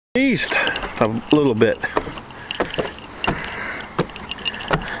East a little bit.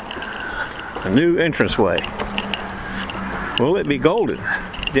 A new entranceway. Will it be golden?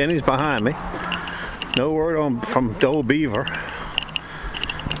 Denny's behind me. No word from the old beaver.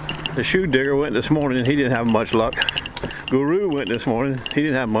 The shoe digger went this morning. He didn't have much luck. Guru went this morning. He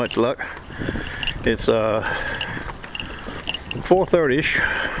didn't have much luck. It's 4:30ish.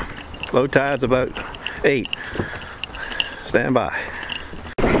 Low tide's about 8. Stand by.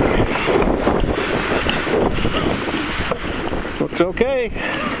 Looks okay.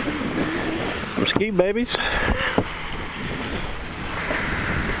 Some ski babies.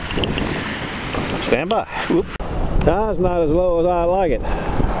 Stand by. Whoop. Tide's not as low as I like it.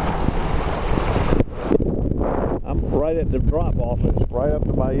 I'm right at the drop off. It's right up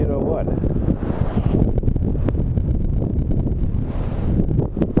to my you know what.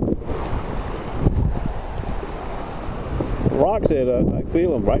 Rocks here, I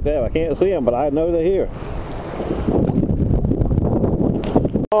feel them right there. I can't see them, but I know they're here.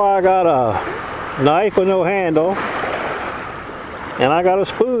 Oh, I got a knife with no handle, and I got a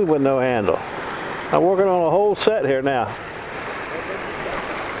spoon with no handle. I'm working on a whole set here now.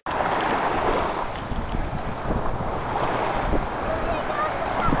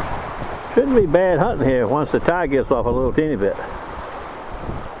 Shouldn't be bad hunting here once the tide gets off a little teeny bit.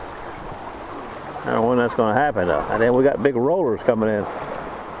 I don't know when that's going to happen though. And then we got big rollers coming in.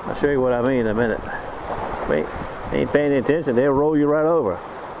 I'll show you what I mean in a minute. Wait, ain't paying attention, they'll roll you right over.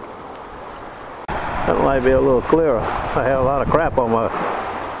 That might be a little clearer. I had a lot of crap on my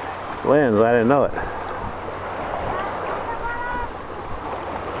lens, I didn't know it.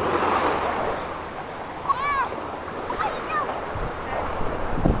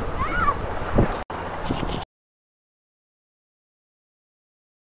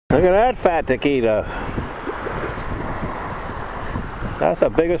 Look at that fat taquito. That's the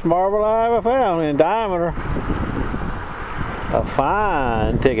biggest marble I ever found in diameter. A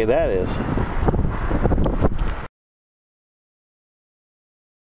fine ticket that is.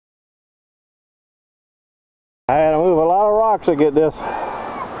 I had to move a lot of rocks to get this.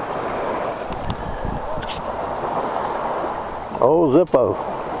 Old Zippo.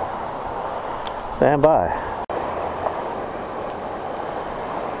 Stand by.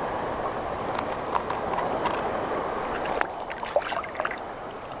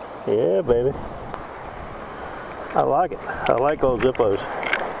 Yeah, baby. I like it. I like those Zippos.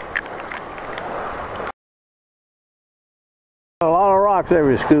 A lot of rocks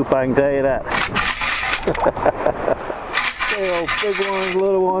every scoop, I can tell you that. Hey, old big ones,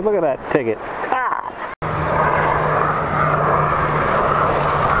 little ones. Look at that ticket. Ah!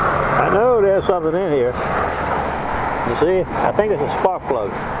 I know there's something in here. You see? I think it's a spark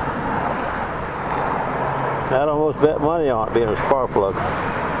plug. I'd almost bet money on it being a spark plug.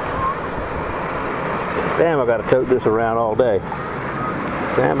 Damn, I got to tote this around all day.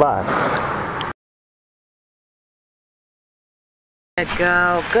 Stand by. There you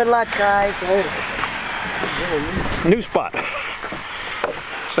go. Good luck, guys. New spot.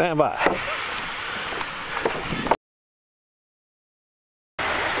 Stand by.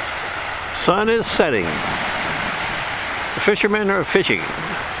 Sun is setting. The fishermen are fishing.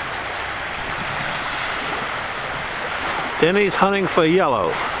 Denny's hunting for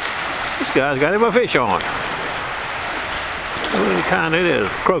yellow. This guy's got him a fish on. What kind it is?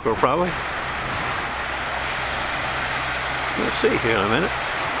 Croaker, probably. We'll see here in a minute.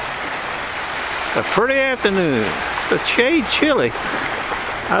 A pretty afternoon. The shade chilly.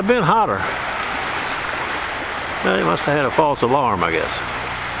 I've been hotter. Well, they must have had a false alarm, I guess.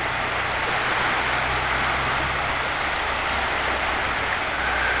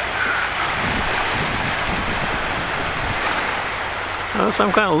 Oh,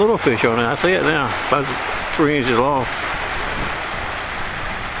 some kind of little fish on it. I see it now. About 3 inches long.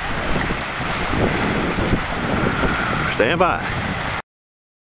 Stand by.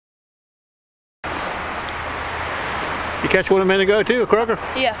 You catch one a minute ago too, a croaker?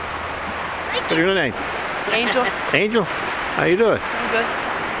 Yeah. What's your name? Angel. Angel? How you doing? I'm good.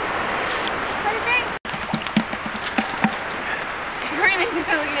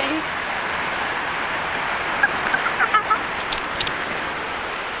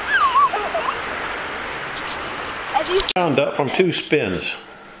 Wound up from 2 spins.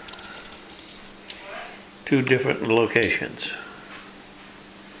 2 different locations.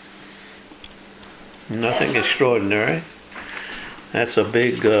 Nothing extraordinary. That's a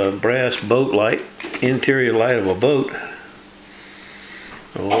big brass boat light, interior light of a boat.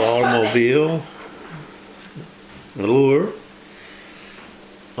 An automobile. The lure.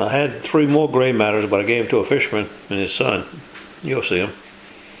 I had 3 more gray matters, but I gave them to a fisherman and his son. You'll see them.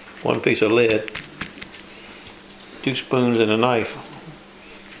 one piece of lead, 2 spoons and a knife.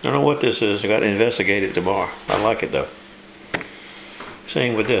 I don't know what this is. I got to investigate it tomorrow. I like it though.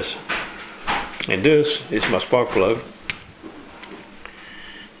 Same with this. And this is my spark plug.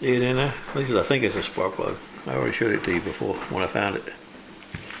 See it in there? At least I think it's a spark plug. I already showed it to you before when I found it.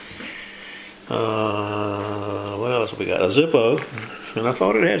 What else we got? A zippo. And I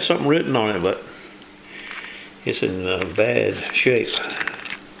thought it had something written on it, but it's in bad shape.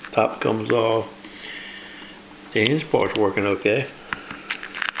 Top comes off. The hinge part's working okay,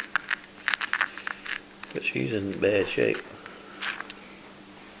 but she's in bad shape.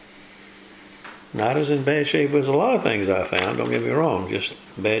 Not as in bad shape as a lot of things I found, don't get me wrong, just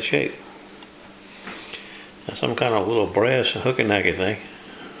bad shape. That's some kind of little brass hooky-nacky thing.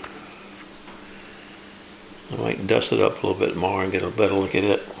 I might dust it up a little bit more and get a better look at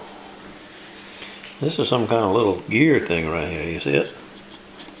it. This is some kind of little gear thing right here, you see it?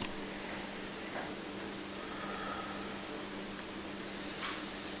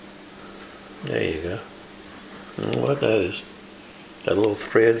 There you go. I don't know what that is. Got little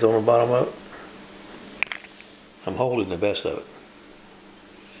threads on the bottom of it. I'm holding the best of it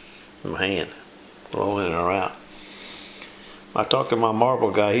in my hand, rolling it around. I talked to my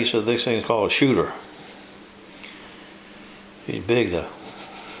marble guy. He said this thing's called a shooter. He's big though.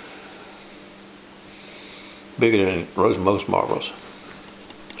 Bigger than most marbles.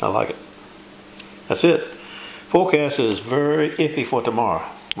 I like it. That's it. Forecast is very iffy for tomorrow.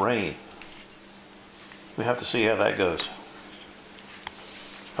 Rain. We have to see how that goes.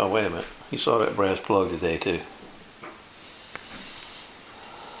 Oh, wait a minute. You saw that brass plug today too.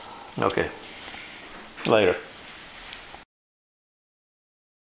 Okay. Later.